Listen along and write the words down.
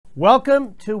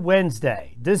Welcome to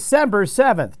Wednesday, December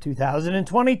 7th,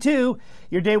 2022.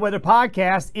 Your Day Weather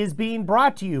Podcast is being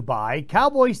brought to you by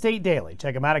Cowboy State Daily.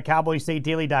 Check them out at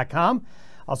cowboystatedaily.com.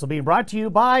 Also being brought to you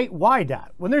by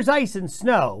WYDOT. When there's ice and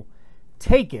snow,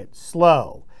 take it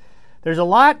slow. There's a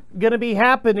lot going to be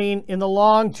happening in the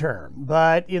long term,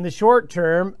 but in the short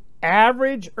term,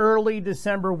 average early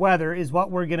December weather is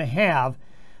what we're going to have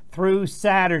through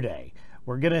Saturday.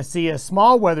 We're going to see a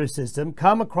small weather system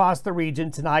come across the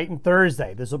region tonight and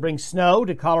Thursday. This will bring snow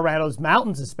to Colorado's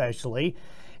mountains especially,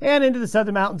 and into the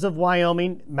southern mountains of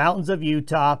Wyoming, mountains of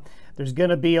Utah. There's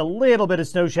going to be a little bit of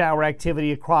snow shower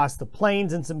activity across the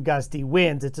plains and some gusty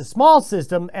winds. It's a small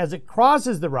system as it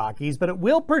crosses the Rockies, but it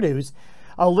will produce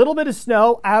a little bit of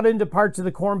snow out into parts of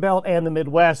the Corn Belt and the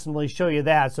Midwest, and we'll show you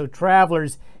that. So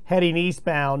travelers heading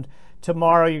eastbound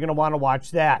tomorrow, you're going to want to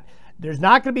watch that. There's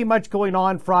not going to be much going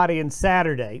on Friday and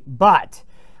Saturday, but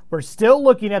we're still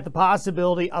looking at the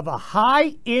possibility of a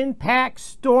high-impact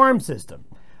storm system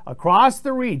across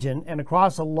the region and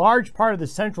across a large part of the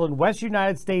central and western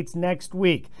United States next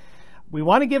week. We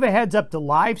want to give a heads up to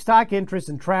livestock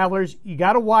interests and travelers. You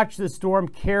got to watch this storm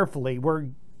carefully. We're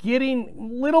getting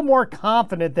a little more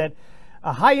confident that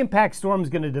a high-impact storm is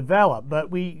going to develop,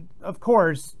 but we, of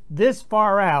course, this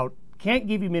far out, can't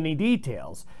give you many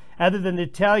details other than to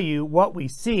tell you what we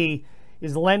see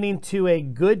is lending to a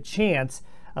good chance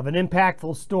of an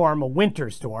impactful storm, a winter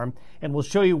storm, and we'll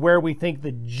show you where we think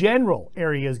the general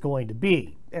area is going to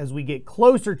be. As we get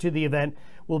closer to the event,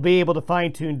 we'll be able to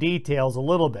fine-tune details a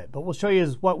little bit, but we'll show you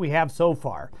what we have so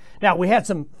far. Now, we had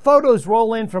some photos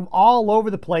roll in from all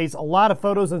over the place, a lot of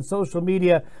photos on social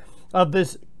media of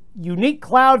this unique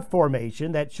cloud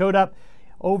formation that showed up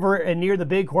over and near the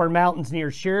Bighorn Mountains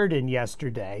near Sheridan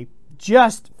yesterday.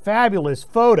 Just fabulous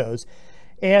photos.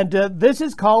 And this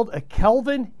is called a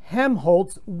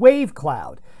Kelvin-Helmholtz wave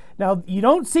cloud. Now, you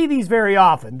don't see these very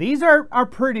often. These are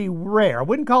pretty rare. I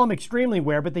wouldn't call them extremely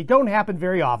rare, but they don't happen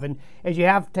very often, as you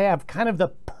have to have kind of the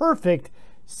perfect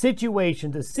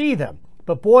situation to see them.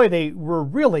 But boy, they were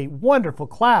really wonderful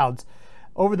clouds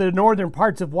over the northern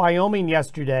parts of Wyoming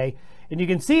yesterday. And you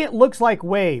can see it looks like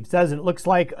waves, doesn't it? It looks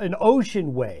like an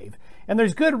ocean wave. And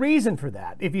there's good reason for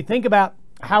that. If you think about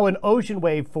how an ocean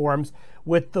wave forms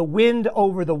with the wind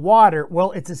over the water,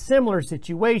 well, it's a similar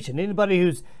situation. Anybody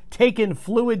who's taken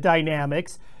fluid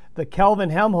dynamics, the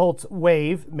Kelvin-Helmholtz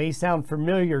wave may sound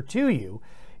familiar to you.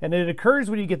 And it occurs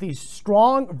when you get these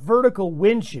strong vertical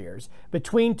wind shears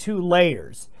between two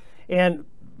layers. And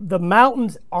the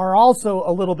mountains are also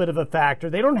a little bit of a factor.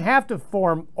 They don't have to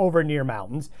form over near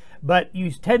mountains, but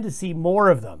you tend to see more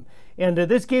of them. And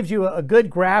this gives you a good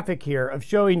graphic here of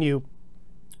showing you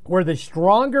where the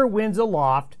stronger winds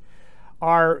aloft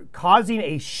are causing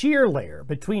a shear layer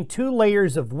between two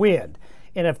layers of wind.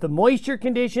 And if the moisture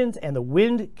conditions and the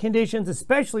wind conditions,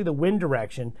 especially the wind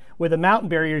direction, where the mountain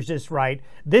barrier is just right,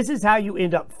 this is how you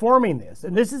end up forming this.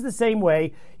 And this is the same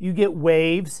way you get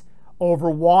waves over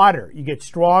water. You get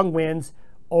strong winds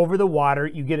over the water,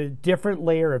 you get a different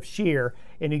layer of shear,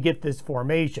 and you get this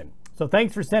formation. So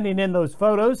thanks for sending in those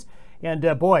photos.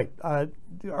 And boy, a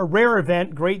rare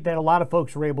event, great that a lot of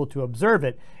folks were able to observe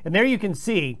it. And there you can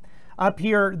see up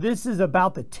here, this is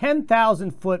about the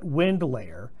 10,000 foot wind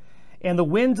layer. And the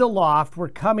winds aloft were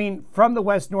coming from the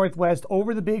west-northwest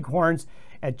over the Bighorns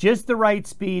at just the right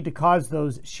speed to cause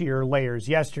those shear layers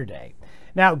yesterday.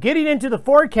 Now, getting into the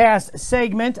forecast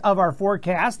segment of our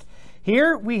forecast,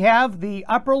 here we have the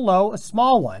upper low, a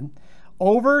small one,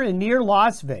 over and near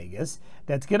Las Vegas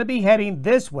that's going to be heading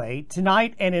this way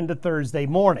tonight and into Thursday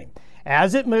morning.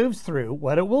 As it moves through,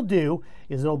 what it will do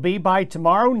is it'll be by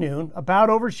tomorrow noon, about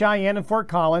over Cheyenne and Fort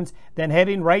Collins, then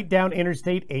heading right down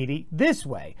Interstate 80 this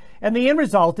way. And the end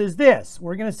result is this.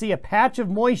 We're going to see a patch of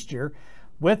moisture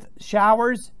with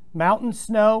showers, mountain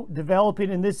snow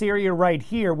developing in this area right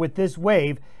here with this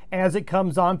wave as it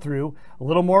comes on through. A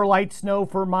little more light snow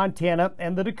for Montana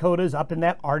and the Dakotas up in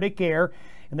that Arctic air,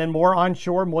 and then more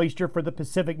onshore moisture for the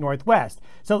Pacific Northwest.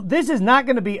 So this is not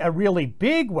going to be a really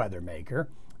big weather maker,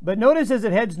 but notice as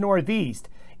it heads northeast,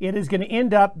 it is going to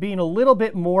end up being a little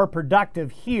bit more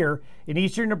productive here in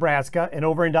eastern Nebraska and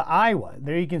over into Iowa.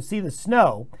 There you can see the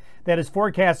snow that is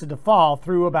forecasted to fall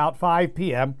through about 5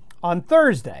 p.m. on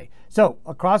Thursday. So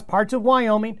across parts of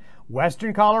Wyoming,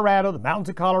 western Colorado, the mountains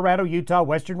of Colorado, Utah,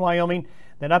 western Wyoming,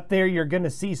 then up there you're going to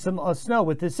see some snow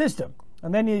with this system.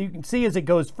 And then you can see as it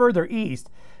goes further east,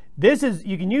 this is,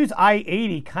 you can use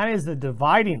I-80 kind of as the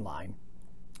dividing line.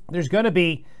 There's going to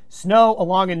be snow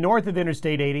along and north of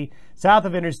Interstate 80. South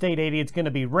of Interstate 80, it's going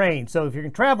to be rain. So if you're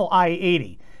going to travel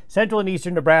I-80, central and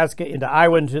eastern Nebraska into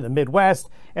Iowa into the Midwest.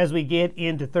 As we get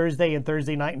into Thursday and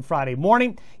Thursday night and Friday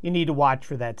morning, you need to watch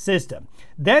for that system.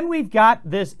 Then we've got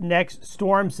this next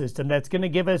storm system that's going to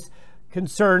give us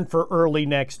concern for early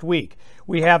next week.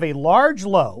 We have a large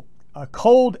low, a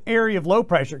cold area of low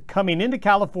pressure coming into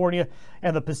California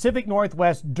and the Pacific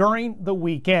Northwest during the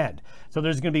weekend. So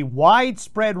there's going to be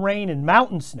widespread rain and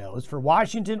mountain snows for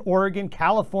Washington, Oregon,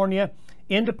 California,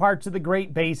 into parts of the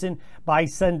Great Basin by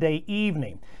Sunday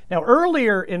evening. Now,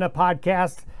 earlier in a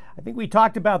podcast, I think we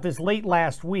talked about this late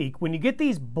last week, when you get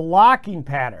these blocking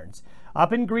patterns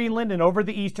up in Greenland and over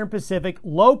the eastern Pacific,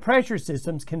 low pressure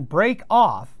systems can break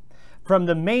off from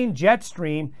the main jet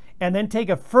stream and then take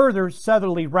a further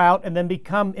southerly route and then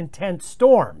become intense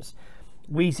storms.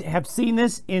 We have seen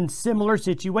this in similar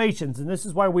situations, and this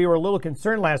is why we were a little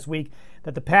concerned last week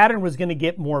that the pattern was going to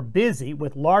get more busy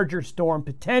with larger storm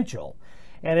potential.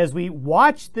 And as we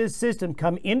watch this system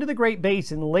come into the Great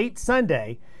Basin late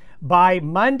Sunday, by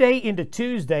Monday into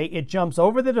Tuesday, it jumps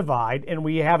over the divide, and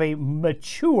we have a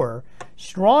mature,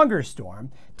 stronger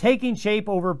storm taking shape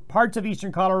over parts of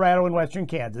eastern Colorado and western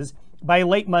Kansas by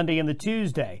late Monday into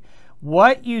Tuesday.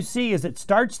 What you see is it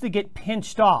starts to get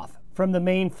pinched off from the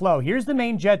main flow. Here's the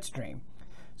main jet stream.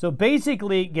 So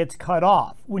basically it gets cut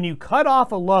off. When you cut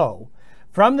off a low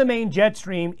from the main jet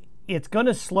stream, it's going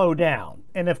to slow down.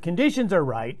 And if conditions are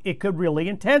right, it could really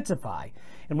intensify.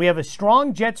 And we have a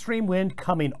strong jet stream wind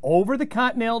coming over the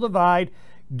Continental Divide,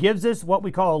 gives us what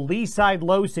we call a lee side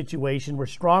low situation where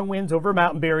strong winds over a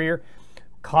mountain barrier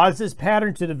cause this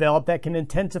pattern to develop that can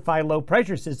intensify low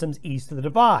pressure systems east of the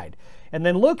divide. And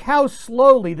then look how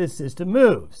slowly this system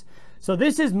moves. So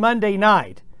this is Monday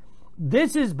night.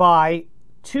 This is by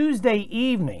Tuesday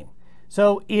evening.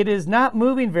 So it is not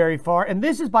moving very far, and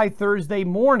this is by Thursday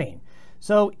morning.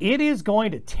 So it is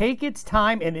going to take its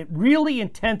time, and it really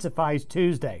intensifies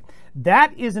Tuesday.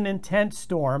 That is an intense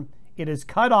storm. It is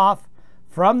cut off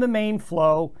from the main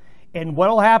flow. And what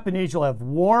will happen is you'll have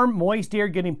warm, moist air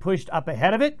getting pushed up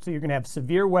ahead of it. So you're going to have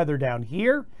severe weather down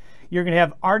here. You're going to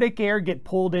have Arctic air get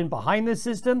pulled in behind this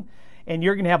system. And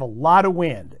you're going to have a lot of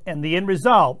wind. And the end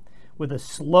result, with a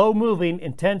slow-moving,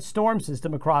 intense storm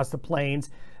system across the plains,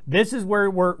 this is where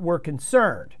we're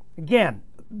concerned. Again,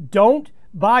 don't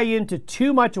buy into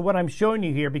too much of what I'm showing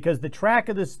you here because the track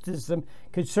of this system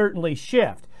could certainly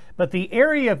shift. But the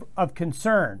area of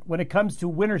concern when it comes to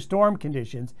winter storm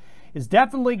conditions is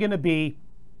definitely going to be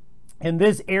in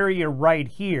this area right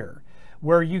here,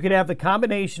 where you could have the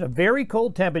combination of very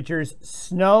cold temperatures,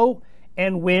 snow,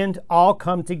 and wind all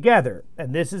come together.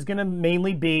 And this is going to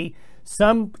mainly be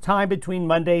sometime between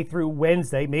Monday through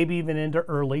Wednesday, maybe even into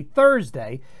early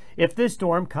Thursday, if this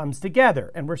storm comes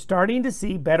together. And we're starting to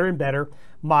see better and better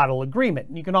model agreement.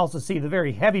 And you can also see the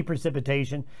very heavy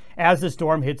precipitation as the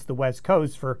storm hits the west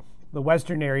coast for the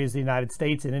western areas of the United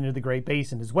States and into the Great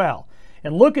Basin as well.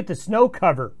 And look at the snow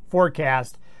cover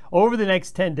forecast over the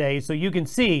next 10 days so you can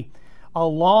see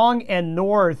along and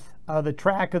north of the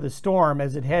track of the storm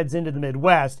as it heads into the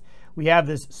Midwest, we have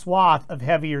this swath of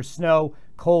heavier snow,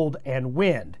 cold, and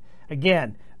wind.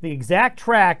 Again, the exact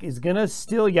track is going to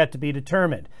still yet to be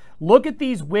determined. Look at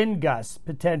these wind gusts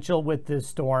potential with this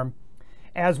storm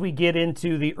as we get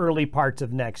into the early parts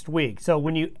of next week. So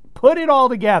when you put it all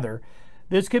together,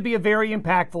 this could be a very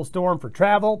impactful storm for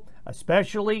travel,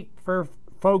 especially for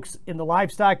folks in the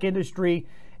livestock industry,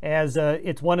 as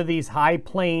it's one of these high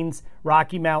plains,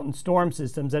 Rocky Mountain storm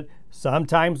systems that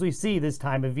sometimes we see this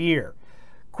time of year.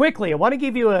 Quickly, I want to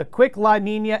give you a quick La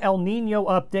Nina, El Nino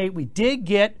update. We did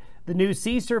get the new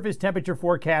sea surface temperature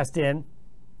forecast in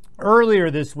earlier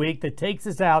this week that takes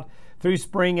us out through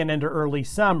spring and into early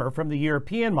summer from the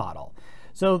European model.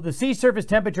 So the sea surface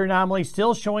temperature anomaly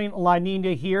still showing La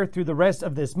Nina here through the rest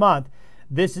of this month.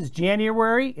 This is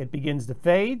January, it begins to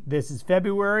fade. This is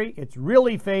February, it's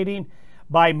really fading.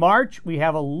 By March, we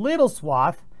have a little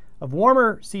swath of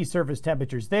warmer sea surface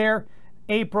temperatures there.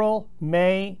 April,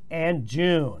 May, and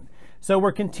June. So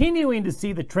we're continuing to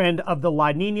see the trend of the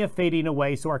La Nina fading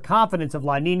away. So our confidence of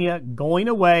La Nina going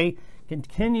away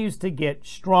continues to get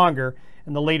stronger,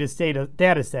 and the latest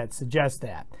data sets suggest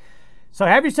that. So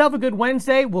have yourself a good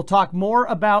Wednesday. We'll talk more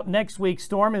about next week's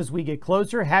storm as we get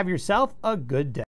closer. Have yourself a good day.